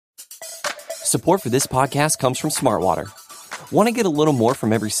Support for this podcast comes from Smartwater. Want to get a little more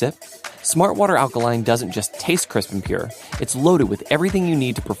from every sip? Smartwater Alkaline doesn't just taste crisp and pure, it's loaded with everything you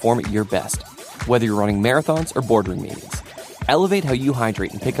need to perform at your best, whether you're running marathons or boardroom meetings. Elevate how you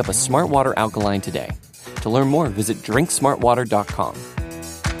hydrate and pick up a Smartwater Alkaline today. To learn more, visit drinksmartwater.com.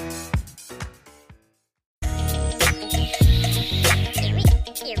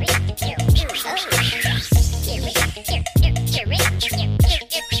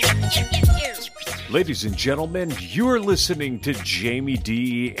 Ladies and gentlemen, you're listening to Jamie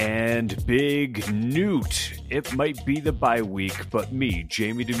D and Big Newt. It might be the bye week, but me,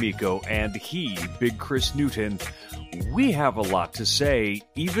 Jamie D'Amico, and he, Big Chris Newton, we have a lot to say,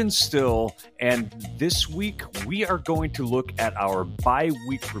 even still, and this week we are going to look at our bye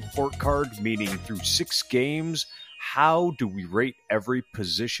week report card, meaning through 6 games. How do we rate every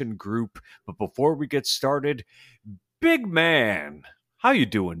position group? But before we get started, big man, how you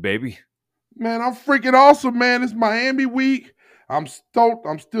doing, baby? Man, I'm freaking awesome, man. It's Miami week. I'm stoked.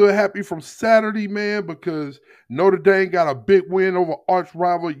 I'm still happy from Saturday, man, because Notre Dame got a big win over arch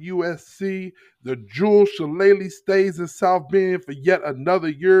rival USC. The Jewel Shillelagh stays in South Bend for yet another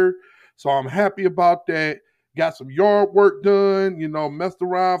year. So I'm happy about that. Got some yard work done, messed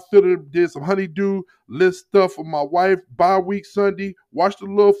around, did some honeydew list stuff for my wife. Bye week Sunday. Watched a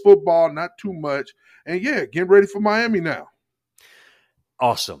little football, not too much. And yeah, getting ready for Miami now.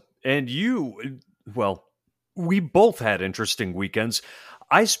 Awesome. And we both had interesting weekends.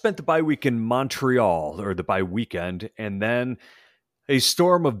 I spent the bye week in Montreal, or the bye weekend, and then a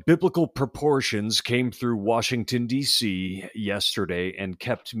storm of biblical proportions came through Washington, D.C. yesterday and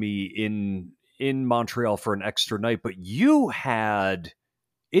kept me in Montreal for an extra night. But you had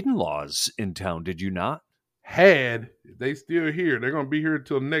in-laws in town, did you not? They still here. They're going to be here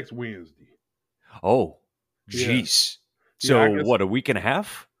until next Wednesday. Oh, jeez. Yeah. So, what, a week and a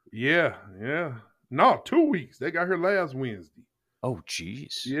half? Yeah. No, 2 weeks. They got here last Wednesday. Oh,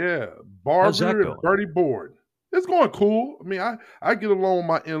 jeez. Yeah. Barbara and Bertie Board. It's going cool. I mean, I get along with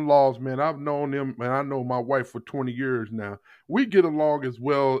my in-laws, man. I've known them, and I know my wife for 20 years now. We get along as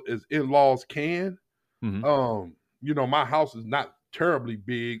well as in-laws can. Mm-hmm. My house is not terribly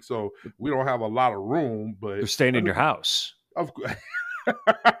big, so we don't have a lot of room. But they're staying in your house. Of course.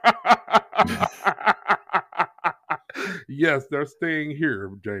 Yes, they're staying here,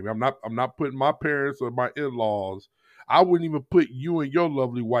 Jamie. I'm not putting my parents or my in-laws. I wouldn't even put you and your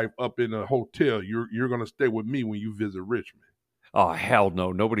lovely wife up in a hotel. You're going to stay with me when you visit Richmond. Oh, hell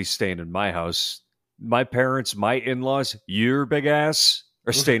no. Nobody's staying in my house. My parents, my in-laws, your big ass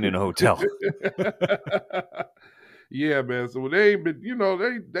are staying in a hotel. Yeah, man. So they ain't been,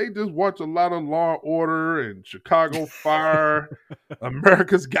 they just watch a lot of Law and Order and Chicago Fire,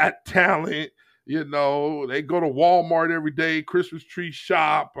 America's Got Talent. They go to Walmart every day, Christmas tree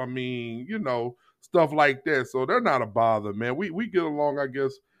shop. I mean, stuff like that. So they're not a bother, man. We get along, I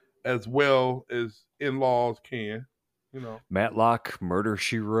guess, as well as in-laws can. Matlock, Murder,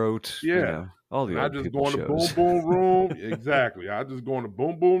 She Wrote. Yeah. All the I old just people go in the boom boom room. Exactly. I just go in the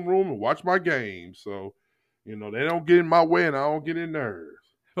boom boom room and watch my game. So, they don't get in my way and I don't get in theirs.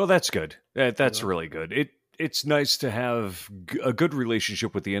 Well, that's good. That's really good. It's nice to have a good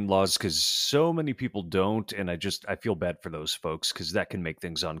relationship with the in-laws because so many people don't, and I feel bad for those folks because that can make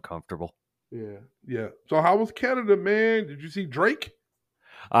things uncomfortable. Yeah. So how was Canada, man? Did you see Drake?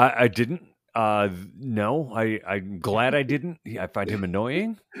 I didn't. No, I'm glad I didn't. I find him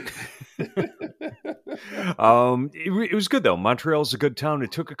annoying. It was good though. Montreal's a good town.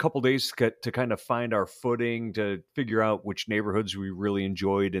 It took a couple days to kind of find our footing, to figure out which neighborhoods we really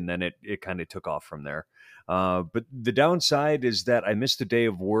enjoyed, and then it kind of took off from there. But the downside is that I missed a day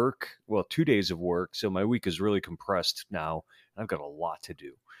of work. Well, 2 days of work, so my week is really compressed now. I've got a lot to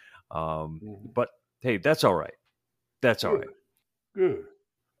do. But hey, that's all right. That's all right. Good.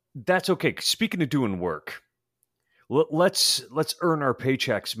 That's okay. Speaking of doing work, let's earn our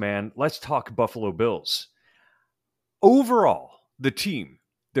paychecks, man. Let's talk Buffalo Bills. Overall, the team,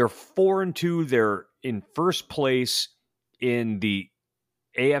 they're 4-2. They're in first place in the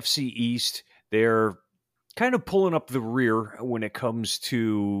AFC East. They're kind of pulling up the rear when it comes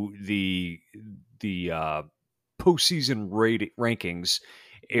to the postseason rankings.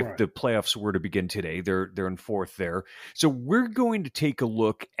 If the playoffs were to begin today, they're in fourth there. So we're going to take a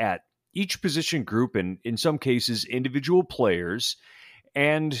look at each position group and in some cases individual players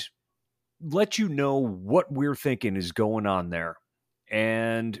and let you know what we're thinking is going on there.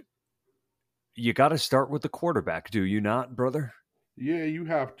 And you got to start with the quarterback, do you not, brother? Yeah, you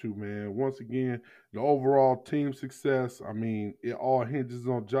have to, man. Once again, the overall team success, I mean, it all hinges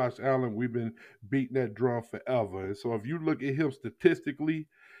on Josh Allen. We've been beating that drum forever. And so if you look at him statistically,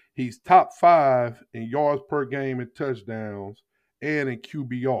 He's top 5 in yards per game and touchdowns and in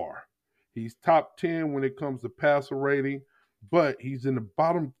QBR. He's top 10 when it comes to passer rating, but he's in the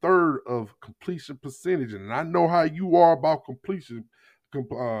bottom third of completion percentage. And I know how you are about completion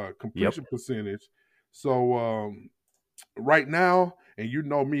percentage. So right now, and you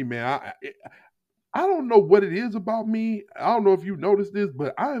know me, man, I don't know what it is about me. I don't know if you noticed this,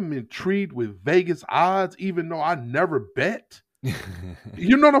 but I am intrigued with Vegas odds, even though I never bet.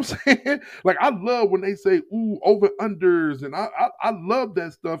 You know what I'm saying? Like, I love when they say, ooh, over unders, and I love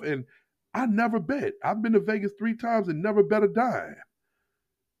that stuff, and I never bet. I've been to Vegas 3 times and never bet a dime.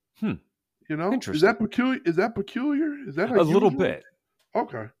 You know? Interesting. Is that peculiar? Is that a little bit?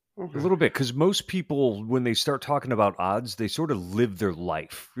 Okay. A little bit, because most people, when they start talking about odds, they sort of live their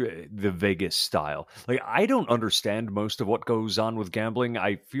life, the Vegas style. Like, I don't understand most of what goes on with gambling.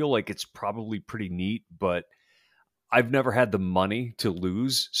 I feel like it's probably pretty neat, but I've never had the money to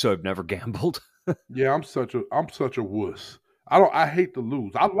lose, so I've never gambled. Yeah, I'm such a wuss. I hate to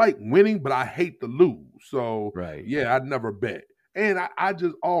lose. I like winning, but I hate to lose. So Right. yeah, I'd never bet. And I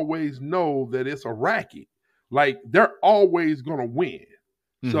just always know that it's a racket. Like, they're always gonna win.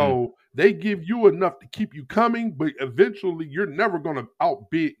 So they give you enough to keep you coming, but eventually you're never gonna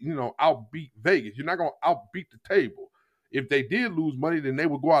outbeat Vegas. You're not gonna outbeat the table. If they did lose money, then they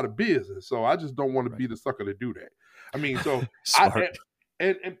would go out of business. So I just don't want to be the sucker to do that. I mean, so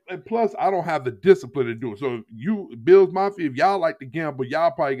and plus I don't have the discipline to do it. So you, Bills Mafia, if y'all like to gamble,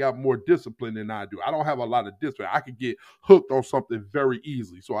 y'all probably got more discipline than I do. I don't have a lot of discipline. I could get hooked on something very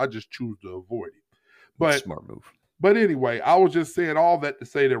easily, so I just choose to avoid it. But smart move. But anyway, I was just saying all that to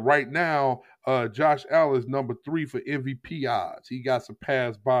say that right now, Josh Allen is number 3 for MVP odds. He got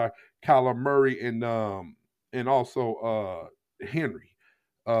surpassed by Kyler Murray and also Henry.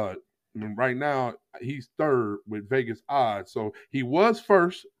 Right now, he's 3rd with Vegas odds. So he was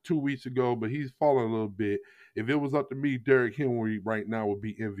first 2 weeks ago, but he's fallen a little bit. If it was up to me, Derrick Henry right now would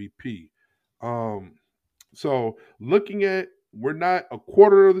be MVP. So looking at, we're not a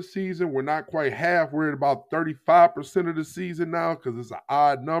quarter of the season. We're not quite half. We're at about 35% of the season now because it's an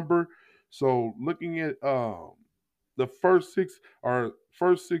odd number. So looking at the first 6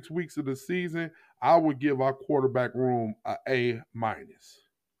 weeks of the season, I would give our quarterback room a A-.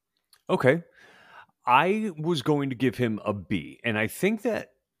 Okay. I was going to give him a B, and I think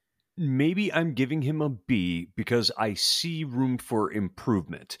that maybe I'm giving him a B because I see room for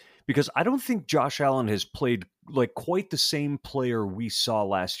improvement. Because I don't think Josh Allen has played like quite the same player we saw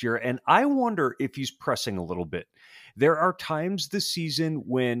last year. And I wonder if he's pressing a little bit. There are times this season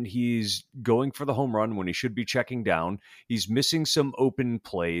when he's going for the home run, when he should be checking down. He's missing some open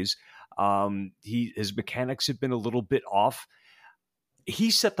plays. His mechanics have been a little bit off. He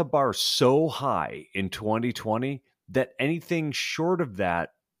set the bar so high in 2020 that anything short of that,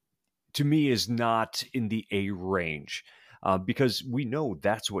 to me, is not in the A range. Because we know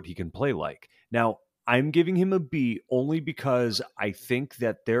that's what he can play like. Now, I'm giving him a B only because I think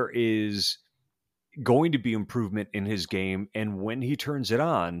that there is going to be improvement in his game. And when he turns it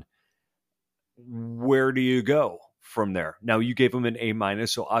on, where do you go from there? Now, you gave him an A-,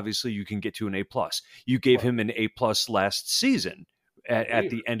 so obviously you can get to an A+. You gave him an A+ last season at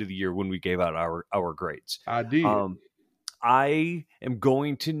the end of the year when we gave out our grades. I did. I am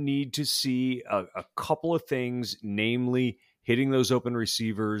going to need to see a couple of things, namely hitting those open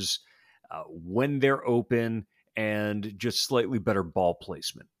receivers when they're open and just slightly better ball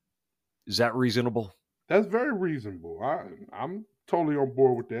placement. Is that reasonable? That's very reasonable. I'm totally on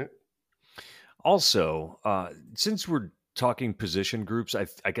board with that. Also, since we're talking position groups,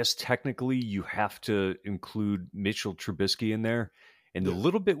 I guess technically you have to include Mitchell Trubisky in there. And the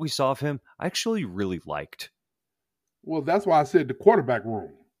little bit we saw of him, I actually really liked. Well, that's why I said the quarterback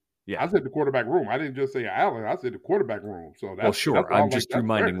room. Yeah, I said the quarterback room. I didn't just say Allen. I said the quarterback room. So that's sure. I'm just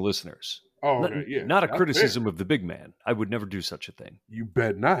reminding listeners. Oh, okay. Yeah. Not a criticism of the big man. I would never do such a thing. You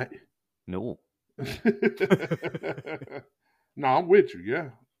bet not. No. No, I'm with you.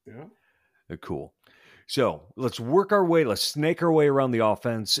 Yeah. Cool. So let's work our way. Let's snake our way around the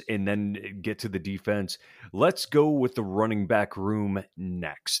offense and then get to the defense. Let's go with the running back room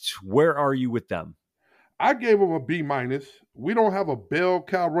next. Where are you with them? I gave him a B-. We don't have a bell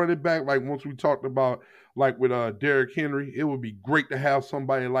cow running back like once we talked about, like with Derrick Henry. It would be great to have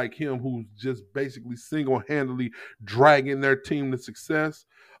somebody like him who's just basically single-handedly dragging their team to success.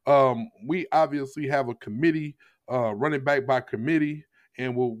 We obviously have a committee, running back by committee,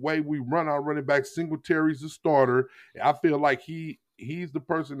 and the way we run our running back, Singletary's the starter. I feel like he's the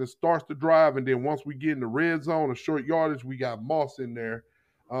person that starts the drive, and then once we get in the red zone or short yardage, we got Moss in there.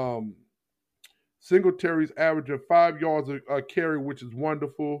 Singletary's averaging 5 yards a carry, which is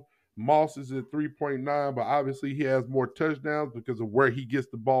wonderful. Moss is at 3.9, but obviously he has more touchdowns because of where he gets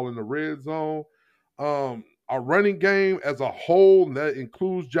the ball in the red zone. Our running game as a whole, and that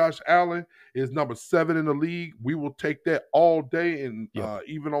includes Josh Allen, is number 7 in the league. We will take that all day and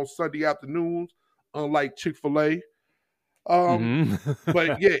even on Sunday afternoons, unlike Chick-fil-A.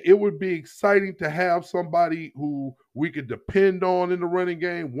 But yeah, it would be exciting to have somebody who we could depend on in the running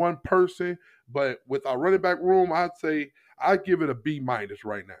game, one person. But with our running back room, I'd give it a B-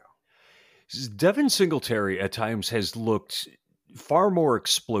 right now. Devin Singletary at times has looked far more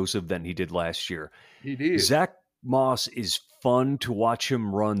explosive than he did last year. He did. Zach Moss is fun to watch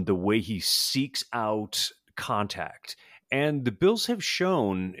him run, the way he seeks out contact. And the Bills have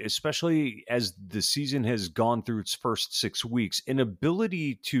shown, especially as the season has gone through its first 6 weeks, an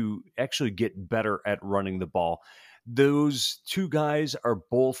ability to actually get better at running the ball. Those two guys are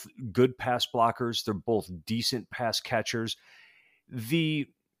both good pass blockers. They're both decent pass catchers. The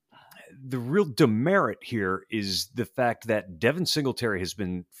real demerit here is the fact that Devin Singletary has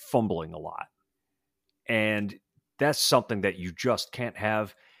been fumbling a lot. And that's something that you just can't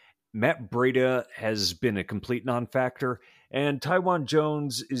have. Matt Breida has been a complete non-factor, and Taiwan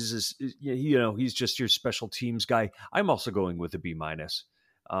Jones is he's just your special teams guy. I'm also going with a B-.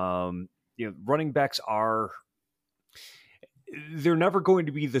 Running backs they're never going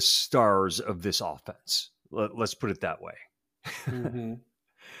to be the stars of this offense. Let's put it that way. Mm-hmm.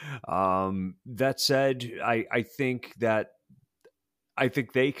 That said, I think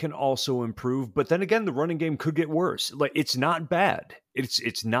they can also improve, but then again, the running game could get worse. Like, it's not bad.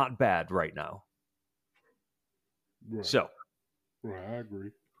 It's not bad right now. Right. So, right, I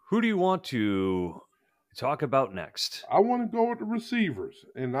agree. Who do you want to talk about next? I want to go with the receivers,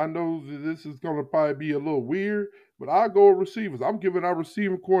 and I know that this is going to probably be a little weird, but I'll go with receivers. I'm giving our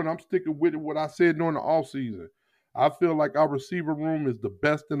receiving core, and I'm sticking with what I said during the offseason. I feel like our receiver room is the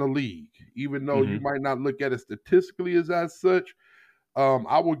best in the league, even though you might not look at it statistically as such.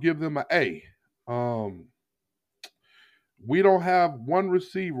 I will give them an A. We don't have one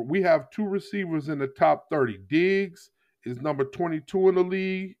receiver. We have 2 receivers in the top 30. Diggs is number 22 in the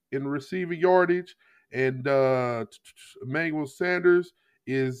league in receiving yardage, and Emmanuel Sanders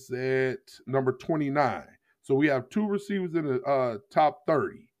is at number 29. So we have 2 receivers in the top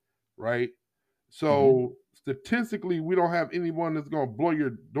 30, right? So statistically, we don't have anyone that's going to blow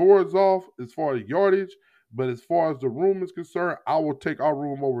your doors off as far as yardage. But as far as the room is concerned, I will take our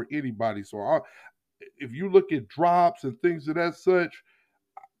room over anybody. So if you look at drops and things of that such,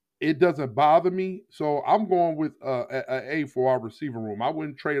 it doesn't bother me. So I'm going with an A for our receiver room. I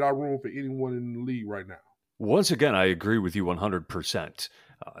wouldn't trade our room for anyone in the league right now. Once again, I agree with you 100%.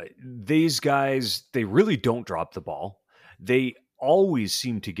 These guys, they really don't drop the ball. They always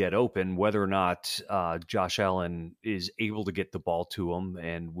seem to get open, whether or not Josh Allen is able to get the ball to him,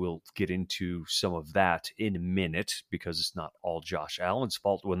 and we'll get into some of that in a minute because it's not all Josh Allen's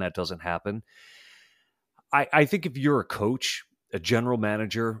fault when that doesn't happen. I think if you're a coach, a general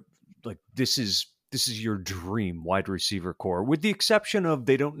manager, like this is your dream wide receiver core, with the exception of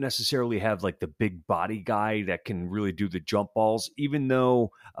they don't necessarily have like the big body guy that can really do the jump balls, even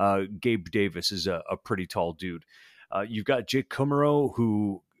though Gabe Davis is a pretty tall dude. You've got Jake Kummerow,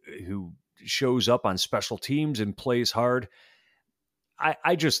 who shows up on special teams and plays hard.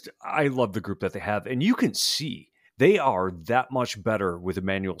 I love the group that they have, and you can see they are that much better with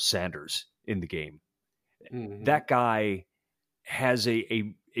Emmanuel Sanders in the game. Mm-hmm. That guy has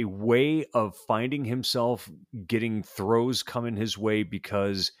a way of finding himself getting throws coming his way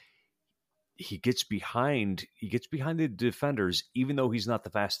because he gets behind the defenders, even though he's not the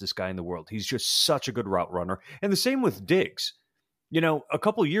fastest guy in the world. He's just such a good route runner. And the same with Diggs. You know, a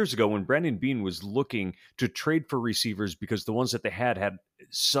couple of years ago when Brandon Beane was looking to trade for receivers because the ones that they had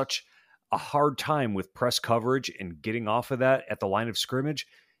such a hard time with press coverage and getting off of that at the line of scrimmage,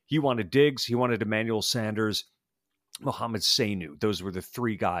 he wanted Diggs, he wanted Emmanuel Sanders, Mohamed Sanu. Those were the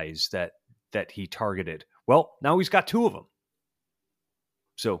 3 guys that he targeted. Well, now he's got 2 of them.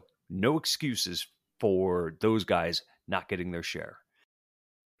 So no excuses for those guys not getting their share.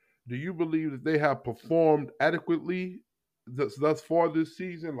 Do you believe that they have performed adequately thus far this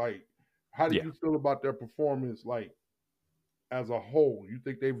season? Like, how do you feel about their performance, like, as a whole? You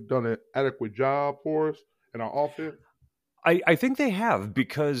think they've done an adequate job for us in our offense? I think they have,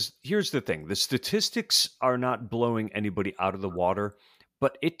 because here's the thing. The statistics are not blowing anybody out of the water,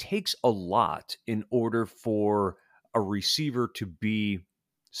 but it takes a lot in order for a receiver to be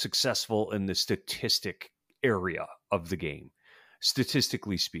successful in the statistic area of the game.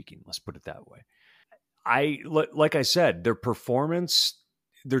 Statistically speaking, let's put it that way. Like I said, their performance,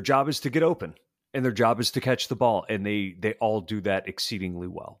 their job is to get open. And their job is to catch the ball, and they all do that exceedingly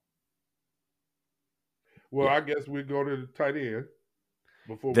well. Well, Yeah. I guess we go to the tight end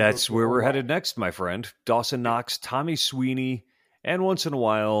before we go That's to where the we're O-line. headed next, my friend. Dawson Knox, Tommy Sweeney, and once in a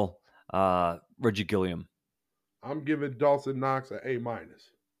while, Reggie Gilliam. I'm giving Dawson Knox an A minus.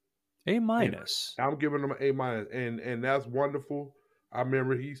 A minus. I'm giving him an A minus, and that's wonderful. I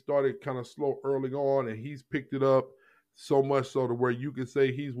remember he started kind of slow early on, and he's picked it up so much so to where you can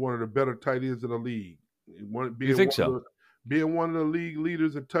say he's one of the better tight ends in the league. You think so? Being one of the league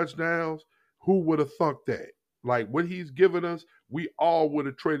leaders in touchdowns, who would have thunk that? Like what he's given us, we all would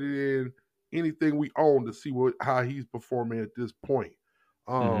have traded in anything we own to see how he's performing at this point.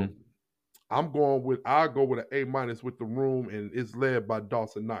 Mhm. I'll go with an A minus with the room, and it's led by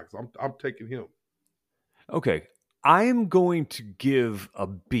Dawson Knox. I'm taking him. Okay. I'm going to give a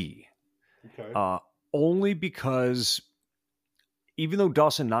B. Okay. Only because even though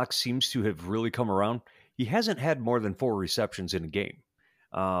Dawson Knox seems to have really come around, he hasn't had more than 4 receptions in a game.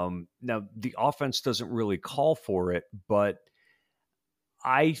 Now, the offense doesn't really call for it, but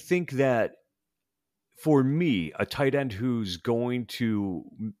I think that for me, a tight end who's going to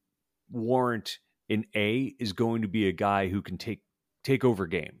warrant an A is going to be a guy who can take over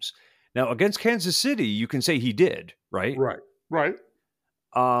games. Now, against Kansas City, you can say he did, right? Right.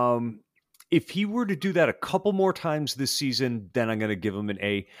 If he were to do that a couple more times this season, then I'm going to give him an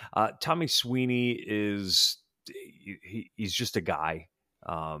A. Tommy Sweeney he's just a guy.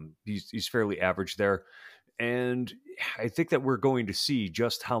 He's fairly average there. And I think that we're going to see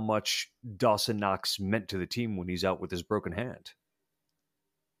just how much Dawson Knox meant to the team when he's out with his broken hand.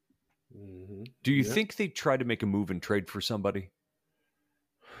 Mm-hmm. Do you think they try to make a move and trade for somebody?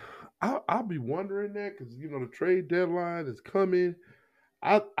 I'll be wondering that because the trade deadline is coming.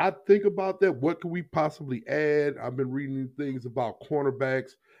 I think about that. What can we possibly add? I've been reading things about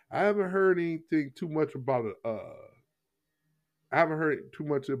cornerbacks. I haven't heard anything too much about I haven't heard too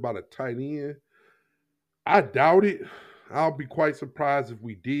much about a tight end. I doubt it. I'll be quite surprised if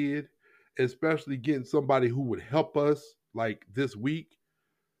we did, especially getting somebody who would help us like this week.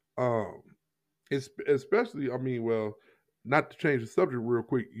 Um, especially, I mean, well, not to change the subject real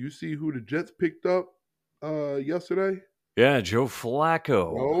quick. You see who the Jets picked up yesterday? Yeah, Joe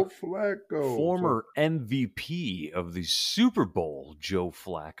Flacco. Joe Flacco. Former MVP of the Super Bowl, Joe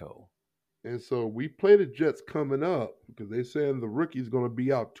Flacco. And so we play the Jets coming up because they're saying the rookie's going to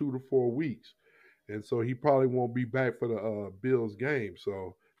be out 2 to 4 weeks. And so he probably won't be back for the Bills game.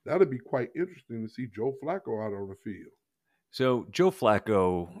 So that'll be quite interesting to see Joe Flacco out on the field. So Joe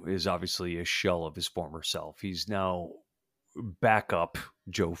Flacco is obviously a shell of his former self. He's now backup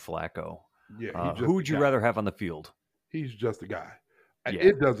Joe Flacco. Yeah, who would you rather have on the field? He's just a guy. Yeah.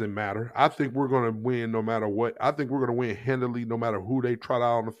 It doesn't matter. I think we're going to win no matter what. I think we're going to win handily no matter who they trot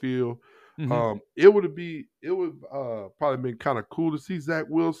out on the field. Mm-hmm. It would probably been kind of cool to see Zach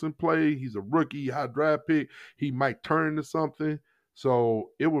Wilson play. He's a rookie, high draft pick. He might turn into something.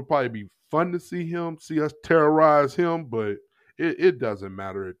 So it would probably be fun to see us terrorize him, but it doesn't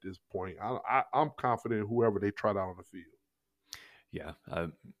matter at this point. I'm confident in whoever they trot out on the field. Yeah,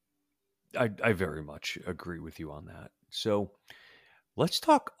 I very much agree with you on that. So let's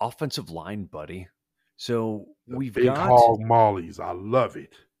talk offensive line, buddy. So we've big got hog mollies. I love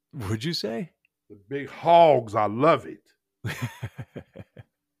it. Would you say the big hogs? I love it.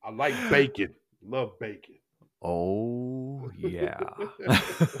 I like bacon. Love bacon. Oh yeah.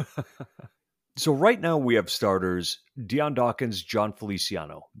 So right now we have starters: Deion Dawkins, John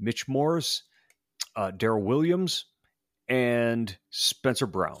Feliciano, Mitch Morse, Darrell Williams, and Spencer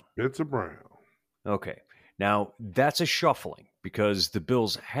Brown. Okay. Now, that's a shuffling because the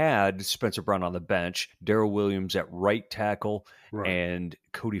Bills had Spencer Brown on the bench, Darrell Williams at right tackle, and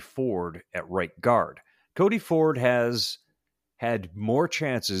Cody Ford at right guard. Cody Ford has had more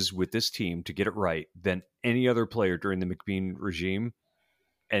chances with this team to get it right than any other player during the McBean regime,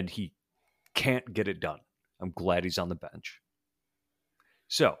 and he can't get it done. I'm glad he's on the bench.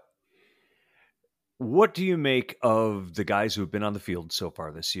 So, what do you make of the guys who have been on the field so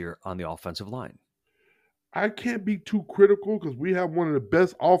far this year on the offensive line? I can't be too critical because we have one of the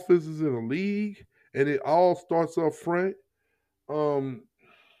best offenses in the league, and it all starts up front.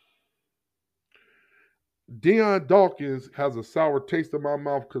 Deion Dawkins has a sour taste in my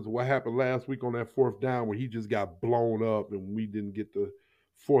mouth because of what happened last week on that fourth down where he just got blown up and we didn't get the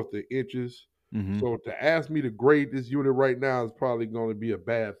fourth of inches. Mm-hmm. So to ask me to grade this unit right now is probably going to be a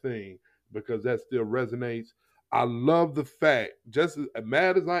bad thing because that still resonates. I love the fact, just as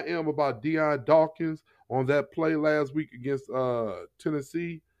mad as I am about Deion Dawkins on that play last week against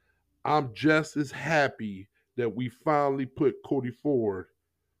Tennessee, I'm just as happy that we finally put Cody Ford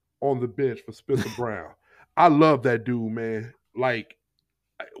on the bench for Spencer Brown. I love that dude, man. Like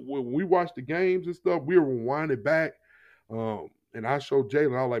when we watch the games and stuff, we were rewinding back. And I showed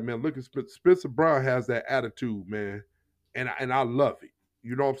Jalen, I was like, man, look at Spencer Brown has that attitude, man. And I love it.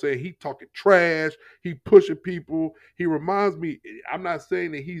 You know what I'm saying? He talking trash. He pushing people. He reminds me, I'm not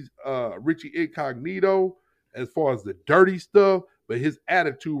saying that he's Richie Incognito as far as the dirty stuff, but his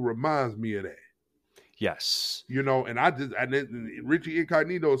attitude reminds me of that. Yes. You know, and then Richie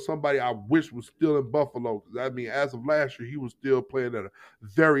Incognito is somebody I wish was still in Buffalo. Because, I mean, as of last year, he was still playing at a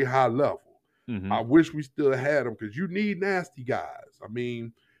very high level. Mm-hmm. I wish we still had him because you need nasty guys. I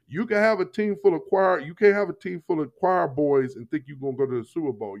mean, you can have a team full of you can't have a team full of choir boys and think you're going to go to the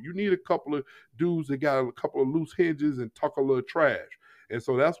Super Bowl. You need a couple of dudes that got a couple of loose hinges and talk a little trash. And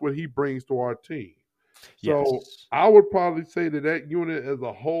so that's what he brings to our team. So Yes. I would probably say that unit as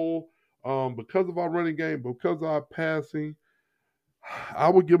a whole, because of our running game, because of our passing, I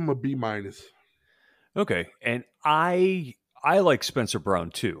would give him a B-. Okay. And I like Spencer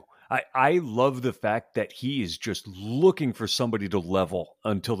Brown too. I love the fact that he is just looking for somebody to level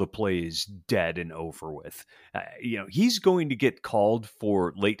until the play is dead and over with. He's going to get called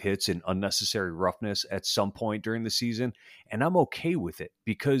for late hits and unnecessary roughness at some point during the season, and I'm okay with it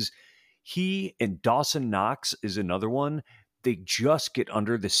because he and Dawson Knox is another one. They just get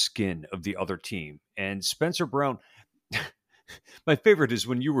under the skin of the other team. And Spencer Brown, my favorite is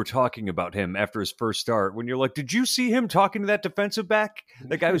when you were talking about him after his first start, when you're like, did you see him talking to that defensive back?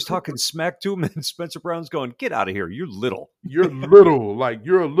 That guy was talking smack to him, and Spencer Brown's going, get out of here. You're little. You're little. Like,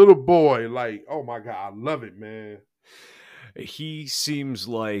 you're a little boy. Like, oh, my God. I love it, man. He seems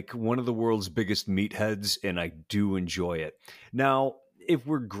like one of the world's biggest meatheads, and I do enjoy it. Now, if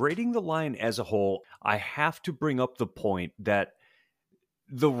we're grading the line as a whole, I have to bring up the point that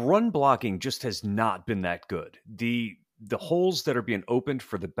the run blocking just has not been that good. The holes that are being opened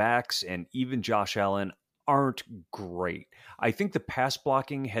for the backs and even Josh Allen aren't great. I think the pass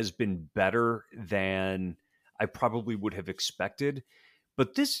blocking has been better than I probably would have expected,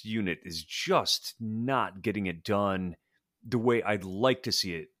 but this unit is just not getting it done the way I'd like to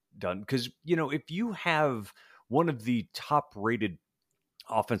see it done. Because, if you have one of the top rated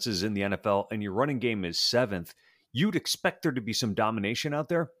offenses in the NFL and your running game is 7th, you'd expect there to be some domination out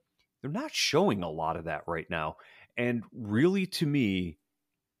there. They're not showing a lot of that right now. And really, to me,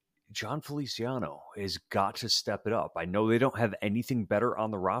 John Feliciano has got to step it up. I know they don't have anything better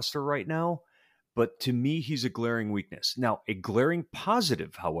on the roster right now, but to me, he's a glaring weakness. Now, a glaring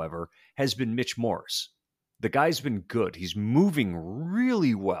positive, however, has been Mitch Morse. The guy's been good. He's moving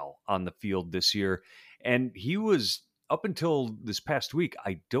really well on the field this year. And he was, up until this past week,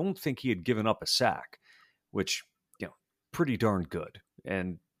 I don't think he had given up a sack, which, pretty darn good.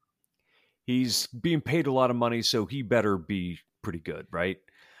 And he's being paid a lot of money, so he better be pretty good, right?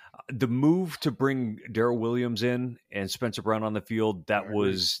 The move to bring Darrell Williams in and Spencer Brown on the field, that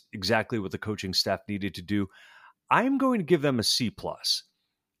was exactly what the coaching staff needed to do. I'm going to give them a C+.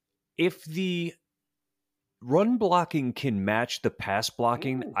 If the run blocking can match the pass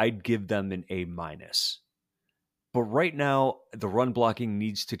blocking, I'd give them an A-. But right now, the run blocking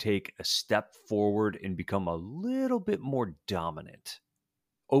needs to take a step forward and become a little bit more dominant.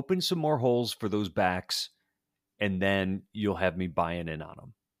 Open some more holes for those backs, and then you'll have me buying in on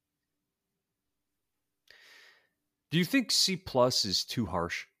them. Do you think C+ is too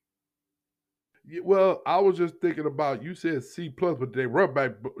harsh? Well, I was just thinking about, you said C+, but if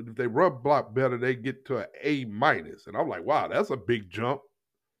they run block better, they get to an A-. And I'm like, wow, that's a big jump.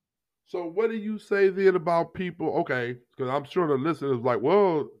 So what do you say then about people? Okay, because I'm sure the listeners like,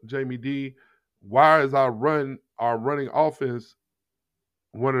 well, Jamie D, why is our running offense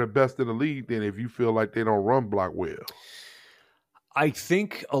one of the best in the league then if you feel like they don't run block well? I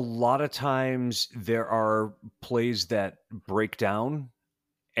think a lot of times there are plays that break down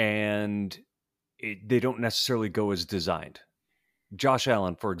and they don't necessarily go as designed. Josh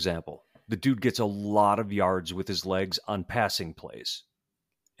Allen, for example, the dude gets a lot of yards with his legs on passing plays.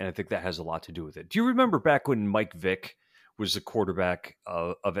 And I think that has a lot to do with it. Do you remember back when Mike Vick was the quarterback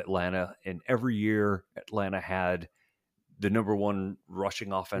of Atlanta, and every year Atlanta had the number one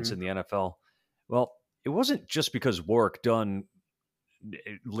rushing offense in the NFL? Well, it wasn't just because Warwick Dunn,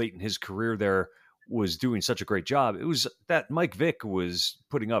 late in his career there, was doing such a great job. It was that Mike Vick was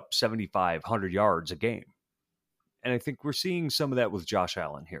putting up 75, 100 yards a game. And I think we're seeing some of that with Josh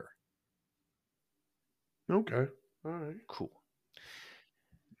Allen here. Okay. All right. Cool.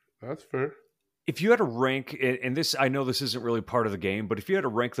 That's fair. If you had to rank, and this, I know this isn't really part of the game, but if you had to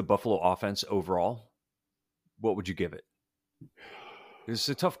rank the Buffalo offense overall, what would you give it? This is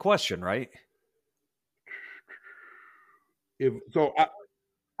a tough question, right?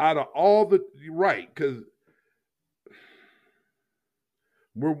 out of all the right, because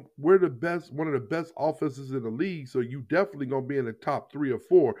we're the best, one of the best offenses in the league. So you definitely gonna be in the top 3 or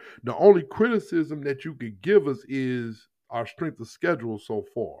 4. The only criticism that you could give us is our strength of schedule so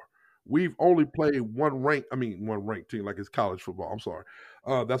far. We've only played one ranked team, like it's college football. I'm sorry,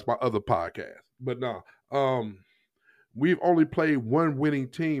 that's my other podcast. But no, we've only played one winning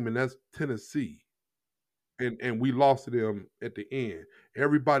team, and that's Tennessee, and we lost to them at the end.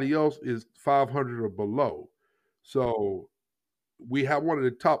 Everybody else is 500 or below. So we have one of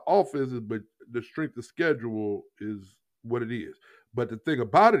the top offenses, but the strength of schedule is what it is. But the thing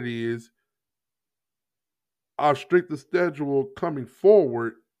about it is, our strength of schedule coming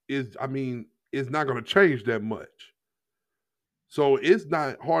forward is not going to change that much. So it's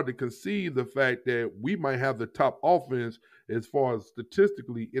not hard to conceive the fact that we might have the top offense as far as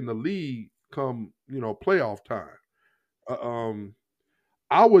statistically in the league come, playoff time.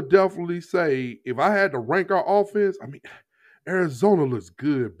 I would definitely say, if I had to rank our offense, Arizona looks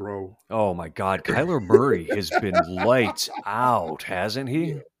good, bro. Oh my God, Kyler Murray has been lights out, hasn't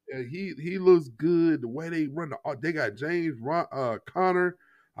he? Yeah, he looks good. The way they run they got James Conner.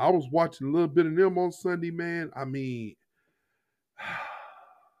 I was watching a little bit of them on Sunday, man.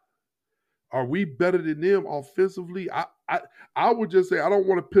 Are we better than them offensively? I would just say, I don't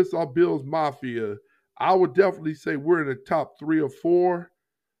want to piss off Bills Mafia. I would definitely say we're in the top 3 or 4.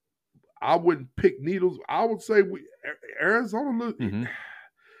 I wouldn't pick needles. I would say Arizona look. Mm-hmm.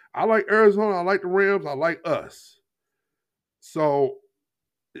 I like Arizona. I like the Rams. I like us. So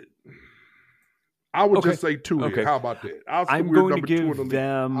I would just say 2. Okay. How about that? I'm going to give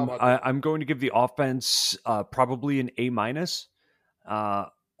them. I'm going to give the offense probably an A-.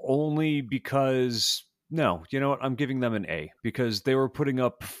 Only because no, you know what? I'm giving them an A because they were putting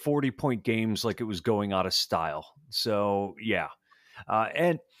up 40-point games like it was going out of style. So yeah,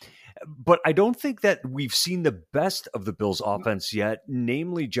 but I don't think that we've seen the best of the Bills' offense yet,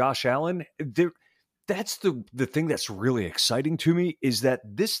 namely Josh Allen. That's the thing that's really exciting to me is that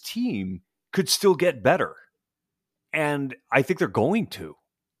this team could still get better. And I think they're going to.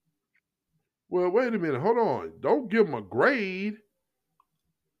 Well, wait a minute. Hold on. Don't give them a grade.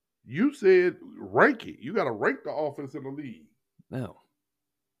 You said rank it. You got to rank the offense in the league. No.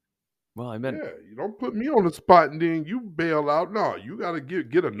 Well, I meant... Yeah, you don't put me on the spot and then you bail out. No, you got to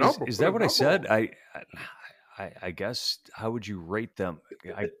get a number. Is that what I said? I guess, how would you rate them?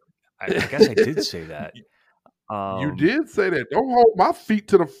 I guess I did say that. You did say that. Don't hold my feet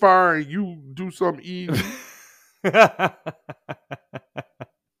to the fire and you do something easy.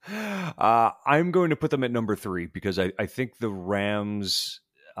 I'm going to put them at number 3 because I think the Rams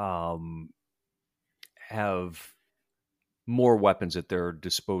have more weapons at their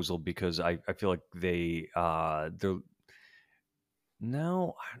disposal because I feel like they're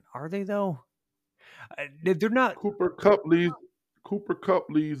no, are they though? They're not. Cooper Kupp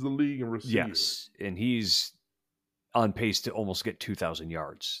leads the league in receivers. Yes, and he's on pace to almost get 2,000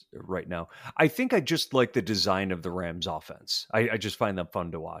 yards right now. I think I just like the design of the Rams offense. I just find them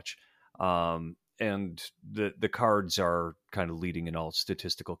fun to watch. And the Cards are kind of leading in all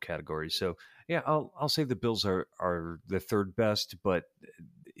statistical categories. So yeah, I'll say the Bills are the 3rd best, but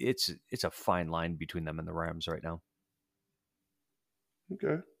it's a fine line between them and the Rams right now.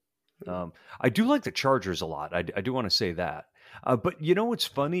 Okay. I do like the Chargers a lot. I do want to say that. But you know what's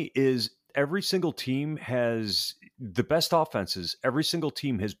funny is every single team has the best offenses. Every single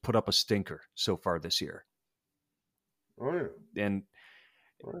team has put up a stinker so far this year. Oh yeah. And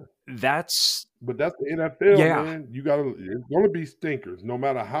but that's the NFL, man. It's gonna be stinkers. No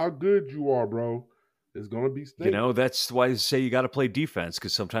matter how good you are, bro, it's gonna be stinkers. That's why I say you got to play defense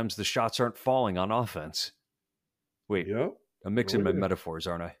because sometimes the shots aren't falling on offense. Wait, yep. I'm mixing my metaphors,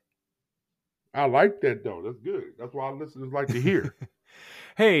 aren't I? I like that though. That's good. That's why our listeners like to hear.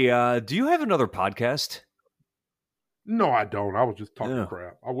 Hey, do you have another podcast? No, I don't. I was just talking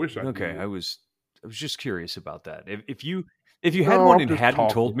crap. I wish I did. Okay, I was just curious about that. If you had one and hadn't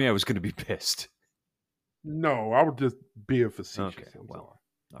told me, I was going to be pissed. No, I was just being facetious. Okay, well,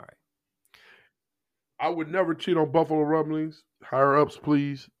 all right. I would never cheat on Buffalo Rumblings. Higher ups,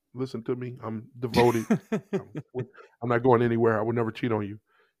 please listen to me. I'm devoted. I'm not going anywhere. I would never cheat on you.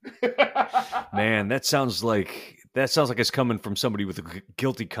 Man, that sounds like it's coming from somebody with a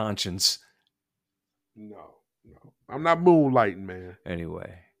guilty conscience. No. I'm not moonlighting, man.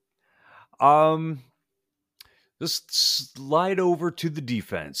 Anyway. Let's slide over to the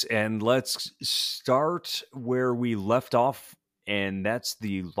defense and let's start where we left off, and that's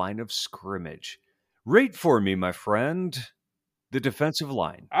the line of scrimmage. Rate for me, my friend, the defensive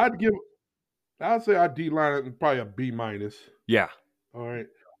line. I'd say our D line is probably a B-. Yeah. All right.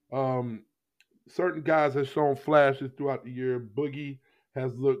 Certain guys have shown flashes throughout the year. Boogie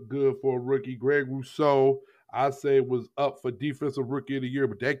has looked good for a rookie. Greg Rousseau, I say, was up for defensive rookie of the year,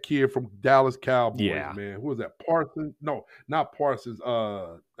 but that kid from Dallas Cowboys, Yeah. man, who was that? Parsons? No, not Parsons.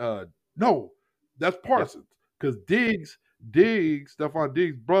 No, that's Parsons. Because Diggs, Stephon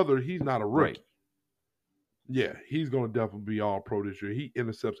Diggs' brother, he's not a rookie. Right. Yeah, he's going to definitely be all pro this year. He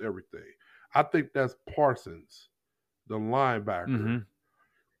intercepts everything. I think that's Parsons, the linebacker. Mm-hmm.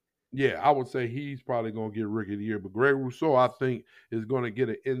 Yeah, I would say he's probably going to get rookie of the year. But Greg Rousseau, I think, is going to get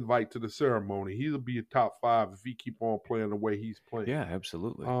an invite to the ceremony. He'll be a top 5 if he keep on playing the way he's playing. Yeah,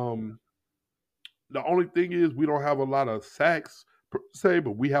 absolutely. The only thing is we don't have a lot of sacks per se,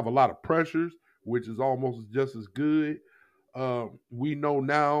 but we have a lot of pressures, which is almost just as good. We know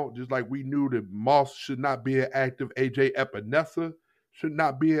now, just like we knew that Moss should not be active, AJ Epinesa should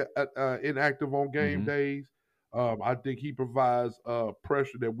not be inactive on game days. I think he provides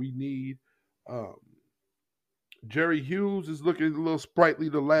pressure that we need. Jerry Hughes is looking a little sprightly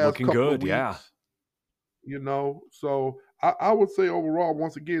the last couple of weeks. Yeah. You know, so I would say overall,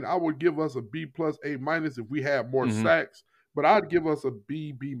 once again, I would give us a B+, A- if we had more sacks, but I'd give us a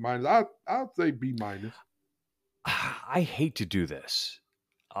B, B-. I'd say B-. I hate to do this,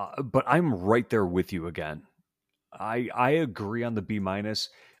 but I'm right there with you again. I agree on the B-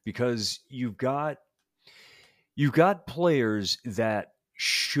 because you've got players that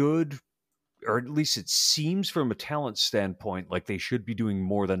should, or at least it seems from a talent standpoint, like they should be doing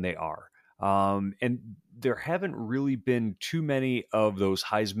more than they are. And there haven't really been too many of those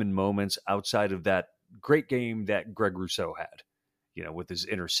Heisman moments outside of that great game that Greg Rousseau had, you know, with his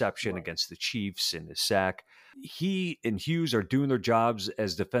interception against the Chiefs and his sack. He and Hughes are doing their jobs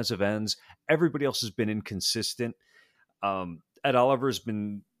as defensive ends. Everybody else has been inconsistent. Ed Oliver's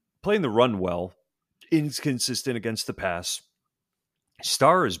been playing the run well, inconsistent against the pass.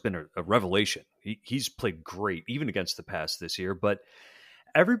 Starr has been a revelation. He's played great, even against the pass this year, but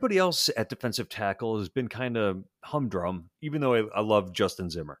everybody else at defensive tackle has been kind of humdrum, even though I love Justin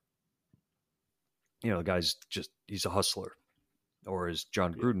Zimmer. You know, the guy's he's a hustler. Or as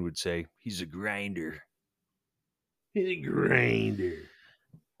John Gruden would say, he's a grinder. He's a grinder.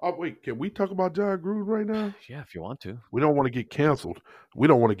 Oh, wait, can we talk about John Gruden right now? Yeah, if you want to. We don't want to get canceled.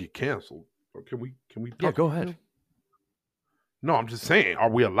 Or can we talk Yeah, go ahead. him? No, I'm just saying, are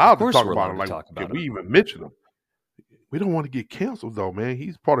we allowed to talk about him? Like, can we even mention him? We don't want to get canceled, though, man.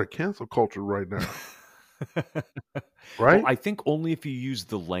 He's part of cancel culture right now. Right? Well, I think only if you use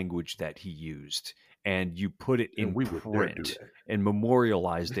the language that he used and you put it in print and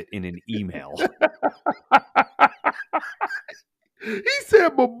memorialized it in an email. He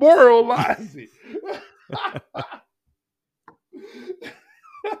said memorialize it.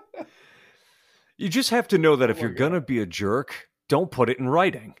 You just have to know that if you're going to be a jerk, don't put it in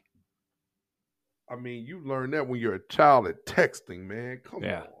writing. I mean, you learn that when you're a child at texting, man. Come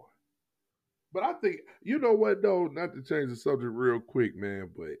on. But I think, you know what, though, not to change the subject real quick, man,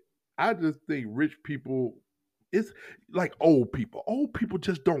 but I just think rich people, it's like old people. Old people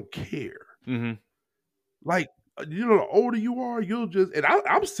just don't care. Mm-hmm. Like, you know, the older you are, you'll just, and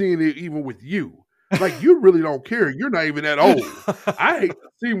I'm seeing it even with you. Like, you really don't care. You're not even that old. I hate to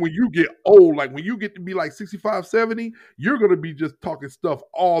see when you get old, like when you get to be like 65, 70, you're going to be just talking stuff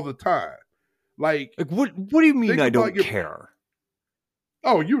all the time. Like what do you mean I don't care?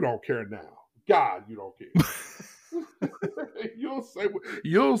 Oh, you don't care now. God, you don't care.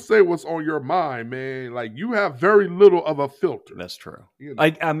 You'll say what's on your mind, man. Like, you have very little of a filter. That's true. You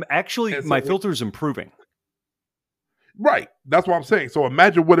know? I'm actually, my filter's improving. Right. That's what I'm saying. So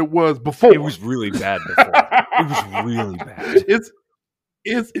imagine what it was before. It was really bad before. It was really bad.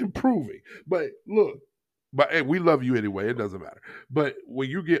 It's improving. But look, hey, we love you anyway. It doesn't matter. But when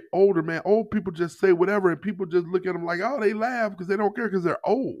you get older, man, old people just say whatever, and people just look at them like, oh, they laugh because they don't care because they're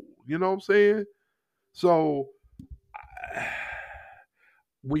old. You know what I'm saying? So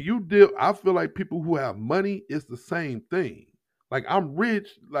when you deal, I feel like people who have money, it's the same thing. Like, I'm rich,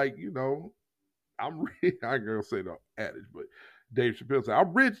 like, you know, I'm rich. I ain't gonna say the adage, but Dave Chappelle said,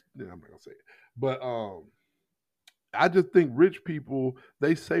 I'm rich. I'm not gonna say it. But I just think rich people,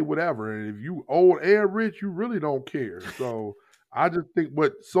 they say whatever. And if you old and rich, you really don't care. So I just think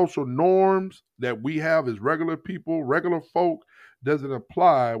what social norms that we have as regular people, regular folk, doesn't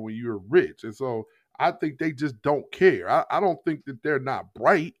apply when you're rich. And so I think they just don't care. I don't think that they're not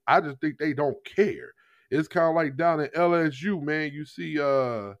bright. I just think they don't care. It's kind of like down at LSU, man. You see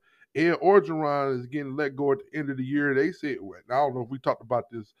Ed Orgeron is getting let go at the end of the year. They said, well, I don't know if we talked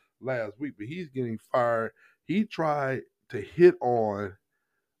about this last week, but he's getting fired. He tried to hit on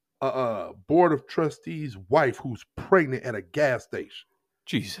a board of trustees' wife who's pregnant at a gas station.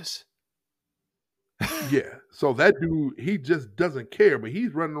 Jesus. Yeah. So that dude, he just doesn't care, but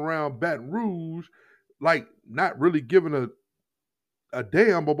he's running around Baton Rouge, like not really giving a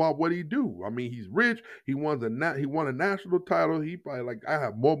damn about what he do. I mean, he's rich. He won a national title. He probably like, I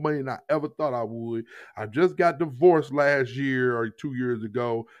have more money than I ever thought I would. I just got divorced last year or 2 years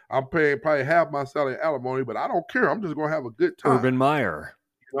ago. I'm paying probably half my salary alimony, but I don't care. I'm just gonna have a good time. Urban Meyer.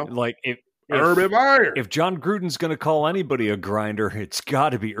 You know? Like Urban Meyer. If John Gruden's going to call anybody a grinder, it's got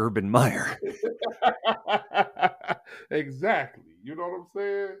to be Urban Meyer. Exactly. You know what I'm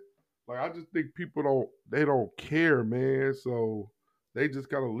saying? Like, I just think people don't care, man. So they just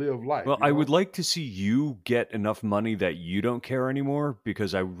gotta live life. Well, I would like to see you get enough money that you don't care anymore,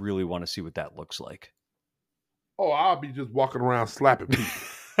 because I really want to see what that looks like. Oh, I'll be just walking around slapping people.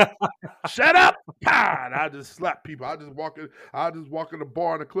 Shut up! God, I just slap people. I just walk in the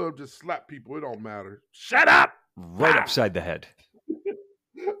bar in the club, just slap people. It don't matter. Shut up! Right upside the head.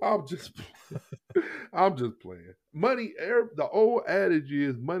 I'm just playing. Money, the old adage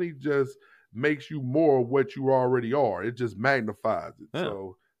is money just makes you more of what you already are. It just magnifies it. Yeah.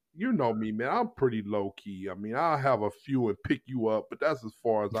 So, you know me, man. I'm pretty low key. I mean, I'll have a few and pick you up, but that's as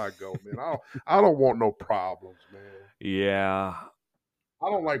far as I go, man. I don't want no problems, man. Yeah. I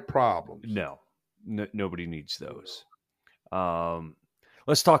don't like problems. No, nobody needs those.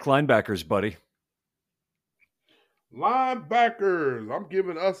 Let's talk linebackers, buddy. Linebackers, I'm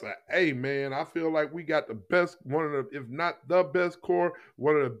giving us an A, man. I feel like we got the best, if not the best core,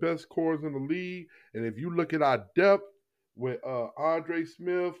 one of the best cores in the league. And if you look at our depth with Andre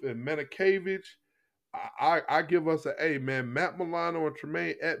Smith and Menikevich, I give us an A, man. Matt Milano and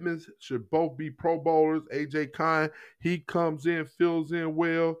Tremaine Edmonds should both be Pro Bowlers. AJ Kine, he comes in, fills in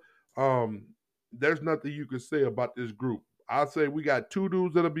well. There's nothing you can say about this group. I say we got two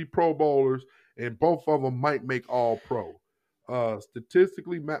dudes that'll be Pro Bowlers, and both of them might make All-Pro.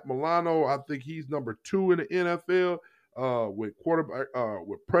 Statistically, Matt Milano, I think he's number 2 in the NFL with quarterback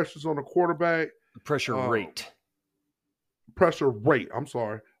with pressures on the quarterback. Pressure rate. I'm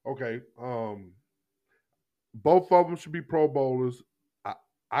sorry. Okay. Both of them should be Pro Bowlers.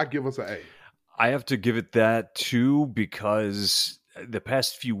 I give us an A. I have to give it that too, because the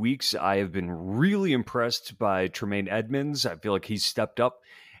past few weeks I have been really impressed by Tremaine Edmonds. I feel like he's stepped up.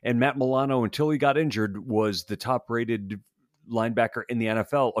 And Matt Milano, until he got injured, was the top-rated linebacker in the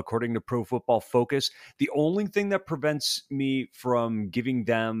NFL, according to Pro Football Focus. The only thing that prevents me from giving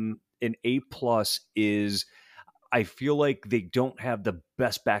them an A+ is I feel like they don't have the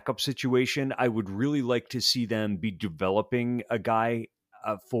best backup situation. I would really like to see them be developing a guy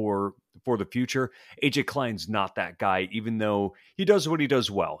for the future. AJ Klein's not that guy, even though he does what he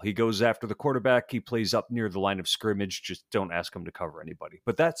does well. He goes after the quarterback. He plays up near the line of scrimmage. Just don't ask him to cover anybody.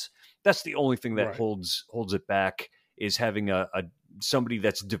 But that's the only thing that holds it back, is having a somebody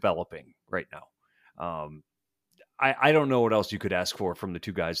that's developing right now. I don't know what else you could ask for from the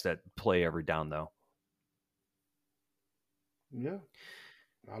two guys that play every down, though. Yeah,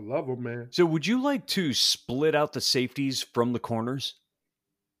 I love them, man. So would you like to split out the safeties from the corners?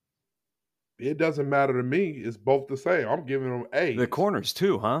 It doesn't matter to me. It's both the same. I'm giving them A's. The corners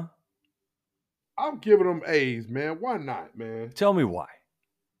too, huh? I'm giving them A's, man. Why not, man? Tell me why.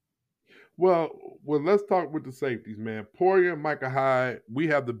 Well, let's talk with the safeties, man. Poyer and Micah Hyde, we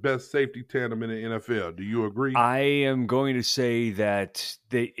have the best safety tandem in the NFL. Do you agree? I am going to say that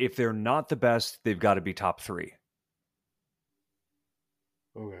if they're not the best, they've got to be top 3.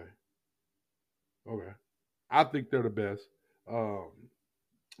 Okay. I think they're the best.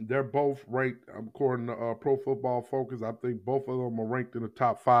 They're both ranked, according to Pro Football Focus, I think both of them are ranked in the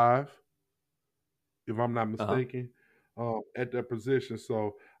top 5, if I'm not mistaken, at their position.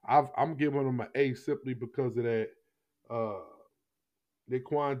 So I'm giving them an A simply because of that.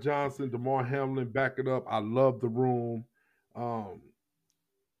 Daquan Johnson, DeMar Hamlin, back it up. I love the room. I'm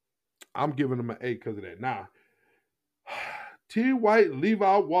giving them an A because of that. Now, T. White,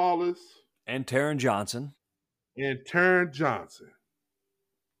 Levi Wallace. And Taron Johnson.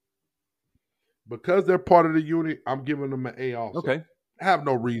 Because they're part of the unit, I'm giving them an A also. Okay. I have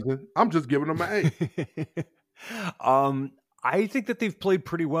no reason. I'm just giving them an A. I think that they've played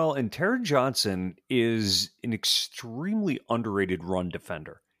pretty well, and Taron Johnson is an extremely underrated run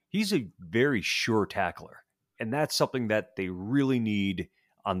defender. He's a very sure tackler, and that's something that they really need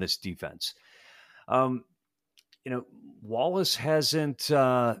on this defense. Wallace hasn't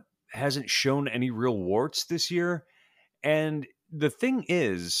shown any real warts this year, and the thing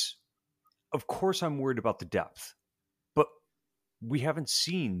is, of course, I'm worried about the depth, but we haven't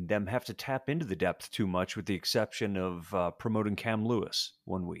seen them have to tap into the depth too much, with the exception of promoting Cam Lewis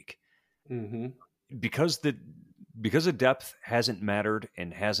one week. Mm-hmm. Because because of depth hasn't mattered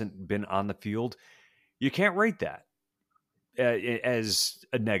and hasn't been on the field, you can't rate that as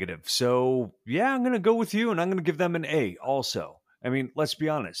a negative. So yeah, I'm going to go with you, and I'm going to give them an A also. I mean, let's be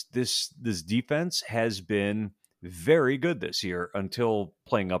honest. This defense has been very good this year until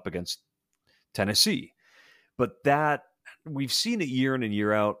playing up against Tennessee. But that we've seen it year in and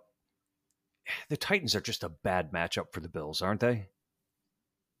year out. The Titans are just a bad matchup for the Bills, aren't they?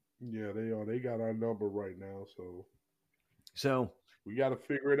 Yeah, they are. They got our number right now, so we got to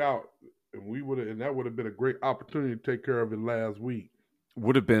figure it out. And that would have been a great opportunity to take care of it last week.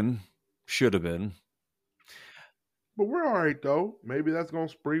 Would have been, should have been. But we're all right though. Maybe that's gonna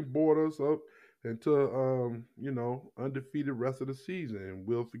springboard us up into undefeated rest of the season, and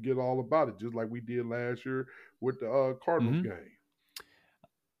we'll forget all about it, just like we did last year with the Cardinals game.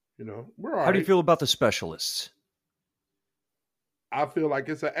 We're all right. How do you feel about the specialists? I feel like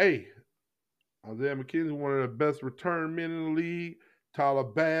it's an A. Isaiah McKenzie, one of the best return men in the league. Tyler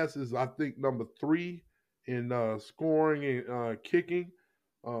Bass is, I think, number 3 in scoring and kicking.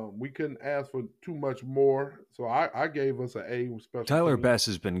 We couldn't ask for too much more, so I gave us an A with special Tyler teams. Bass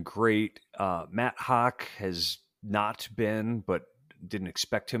has been great. Matt Hawk has not been, but didn't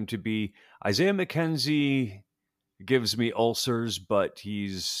expect him to be. Isaiah McKenzie gives me ulcers, but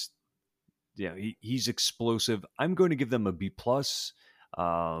he's explosive. I'm going to give them a B+.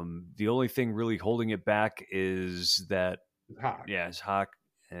 The only thing really holding it back is that Hawk. Yeah, it's Hawk.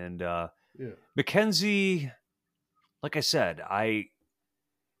 And McKenzie, like I said,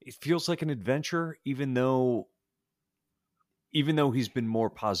 it feels like an adventure, even though he's been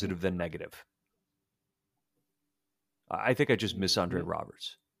more positive than negative. I think I just miss Andre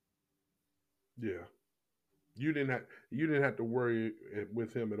Roberts. Yeah. You didn't have to worry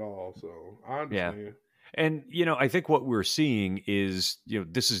with him at all, so I understand. Yeah. And I think what we're seeing is,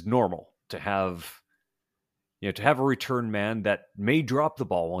 this is normal to have a return man that may drop the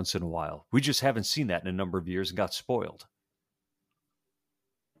ball once in a while. We just haven't seen that in a number of years and got spoiled.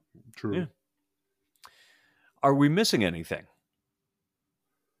 True. Yeah. Are we missing anything?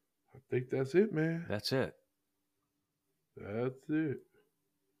 I think that's it, man. That's it. That's it.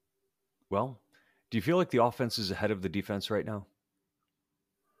 Well, do you feel like the offense is ahead of the defense right now?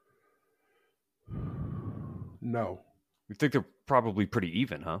 No. You think they're probably pretty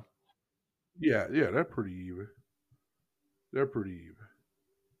even, huh? Yeah, they're pretty even.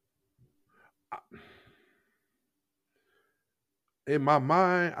 In my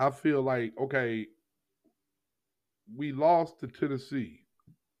mind, I feel like, okay, we lost to Tennessee.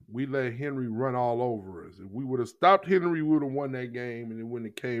 We let Henry run all over us. If we would have stopped Henry, we would have won that game, and it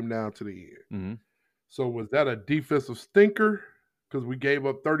wouldn't have came down to the end. Mm-hmm. So was that a defensive stinker because we gave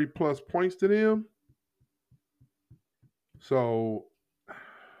up 30-plus points to them? So,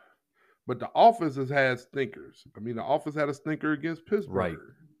 but the offense has had stinkers. I mean, the offense had a stinker against Pittsburgh. Right.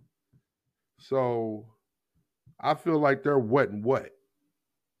 So, I feel like they're wet and wet.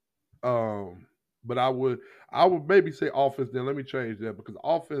 But I would maybe say offense. Then let me change that, because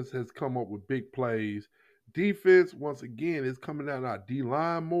offense has come up with big plays. Defense, once again, is coming down our D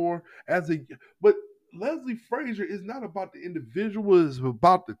line more but Leslie Frazier is not about the individual; it's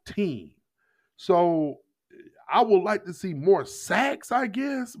about the team. So I would like to see more sacks, I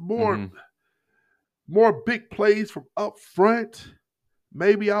guess, more big plays from up front.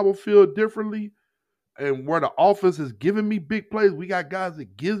 Maybe I will feel differently. And where the offense is giving me big plays, we got guys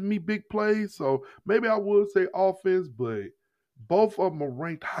that gives me big plays. So maybe I would say offense, but both of them are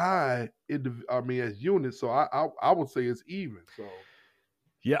ranked high as units. So I would say it's even. So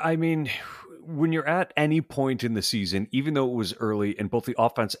yeah, I mean, when you're at any point in the season, even though it was early and both the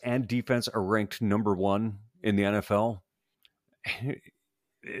offense and defense are ranked number 1 in the NFL,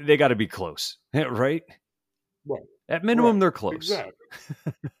 they got to be close, right? Right. At minimum, they're close. Exactly.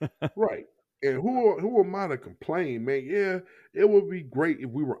 Right. And who am I to complain, man? Yeah, it would be great if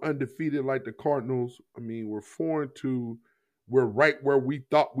we were undefeated like the Cardinals. I mean, we're 4-2. We're right where we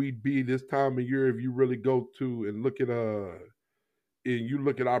thought we'd be this time of year. If you really go to and look at and you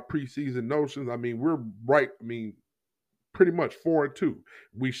look at our preseason notions, I mean, we're right. I mean, pretty much 4-2.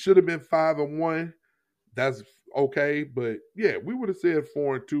 We should have been 5-1. That's okay, but yeah, we would have said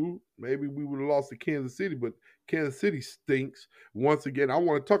 4-2. Maybe we would have lost to Kansas City, but Kansas City stinks. Once again, I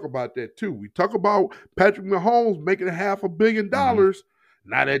want to talk about that too. We talk about Patrick Mahomes making $500 million.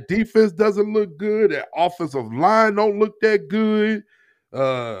 Now that defense doesn't look good. That offensive line don't look that good.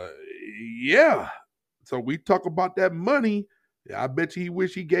 Yeah. So we talk about that money. Yeah, I bet you he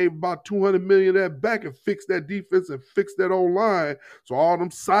wish he gave about $200 million of that back and fixed that defense and fixed that old line. So all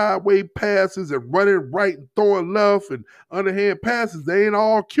them sideways passes and running right and throwing left and underhand passes, they ain't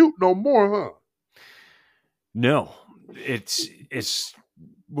all cute no more, huh? No, it's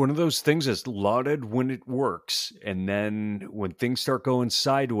one of those things that's lauded when it works, and then when things start going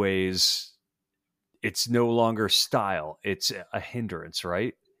sideways, it's no longer style; it's a hindrance,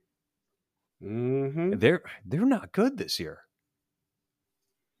 right? Mm-hmm. They're not good this year.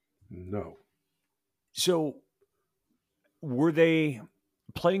 No. So were they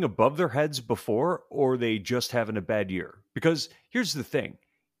playing above their heads before, or are they just having a bad year? Because here's the thing,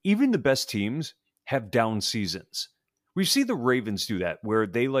 even the best teams have down seasons. We see the Ravens do that, where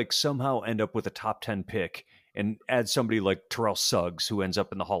they like somehow end up with a top 10 pick and add somebody like Terrell Suggs, who ends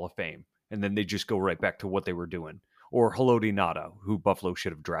up in the Hall of Fame, and then they just go right back to what they were doing. Or Haloti Ngata, who Buffalo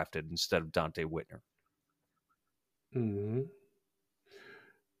should have drafted instead of Dante Whitner. Mm-hmm.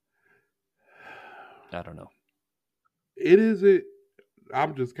 I don't know. It is it.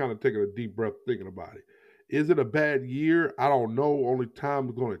 I'm just kind of taking a deep breath thinking about it. Is it a bad year? I don't know. Only time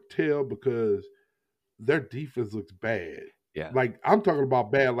is going to tell because their defense looks bad. Yeah. Like I'm talking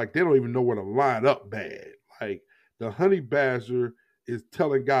about bad, like they don't even know where to line up bad. Like the Honey Badger is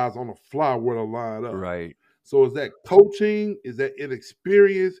telling guys on the fly where to line up. Right. So is that coaching? Is that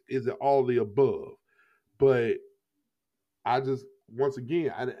inexperience? Is it all the above? But I just once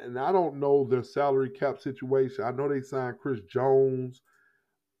again, I don't know their salary cap situation. I know they signed Chris Jones.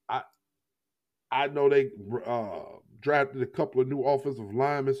 I I know they drafted a couple of new offensive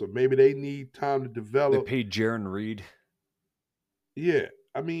linemen, so maybe they need time to They develop. paid Jaron Reed. Yeah,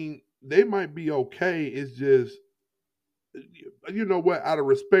 I mean they might be okay. It's just you know what? Out of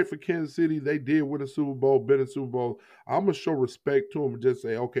respect for Kansas City, they did win a Super Bowl, been in Super Bowl. I'm gonna show respect to them and just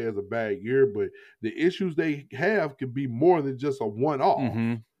say, okay, it's a bad year, but the issues they have could be more than just a one-off.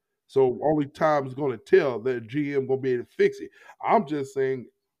 Mm-hmm. So only time is going to tell that GM going to be able to fix it. I'm just saying,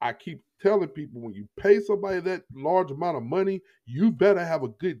 I keep telling people when you pay somebody that large amount of money, you better have a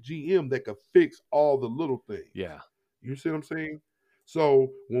good GM that can fix all the little things. Yeah. You see what I'm saying? So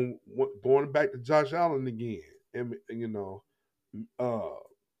when going back to Josh Allen again, and you know,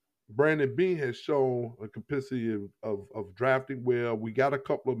 Brandon Beane has shown a capacity of drafting well. We got a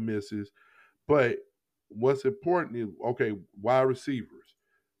couple of misses, but what's important is okay, wide receivers.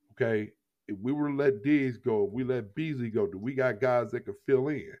 Okay, if we were to let Diggs go, we let Beasley go, do we got guys that can fill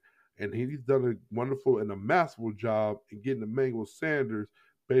in? And he's done a wonderful and a masterful job in getting Emmanuel Sanders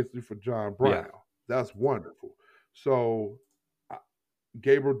basically for John Brown. Yeah. That's wonderful. So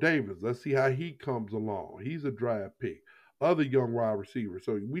Gabriel Davis, let's see how he comes along. He's a draft pick. Other young wide receivers.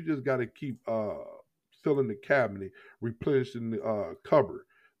 So we just got to keep filling the cabinet, replenishing the cupboard.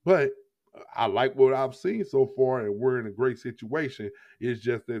 But I like what I've seen so far, and we're in a great situation. It's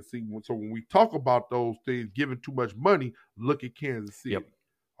just that, see, so when we talk about those things, giving too much money, look at Kansas City. Yep.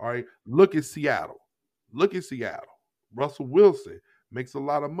 All right, look at Seattle. Look at Seattle. Russell Wilson makes a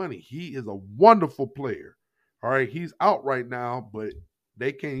lot of money. He is a wonderful player. All right, he's out right now, but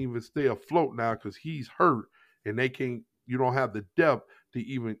they can't even stay afloat now because he's hurt, and they can't. You don't have the depth to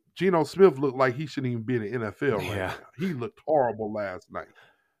even. Geno Smith looked like he shouldn't even be in the NFL right now. He looked horrible last night.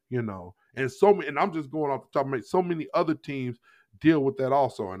 You know, and so many, and I'm just going off the top of my head, so many other teams deal with that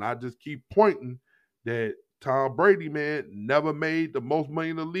also. And I just keep pointing that Tom Brady, man, never made the most money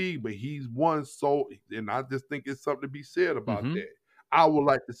in the league, but he's won so, and I just think it's something to be said about that. I would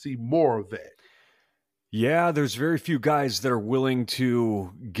like to see more of that. Yeah, there's very few guys that are willing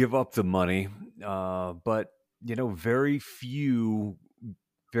to give up the money, but you know, very few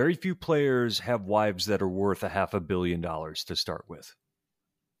players have wives that are worth $500 million to start with.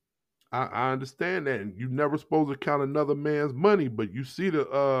 I understand that, and you're never supposed to count another man's money, but you see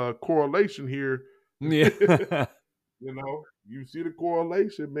the correlation here. Yeah. You know, you see the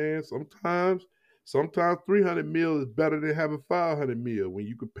correlation, man. Sometimes 300 mil is better than having 500 mil. When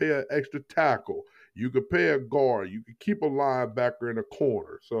you could pay an extra tackle, you could pay a guard, you could keep a linebacker in a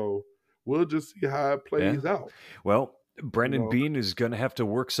corner. So we'll just see how it plays out. Well, Brandon Beane is going to have to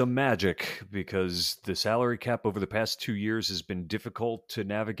work some magic because the salary cap over the past 2 years has been difficult to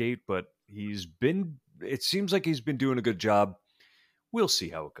navigate, but it seems like he's been doing a good job. We'll see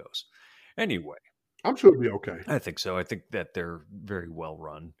how it goes. Anyway. I'm sure it'll be okay. I think so. I think that they're very well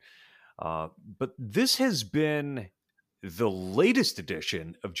run. But this has been the latest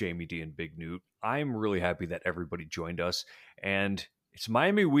edition of Jamie D and Big Newt. I'm really happy that everybody joined us. And it's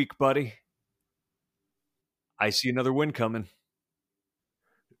Miami week, buddy. I see another win coming.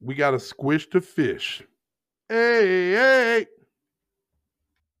 We got to squish the fish. Hey.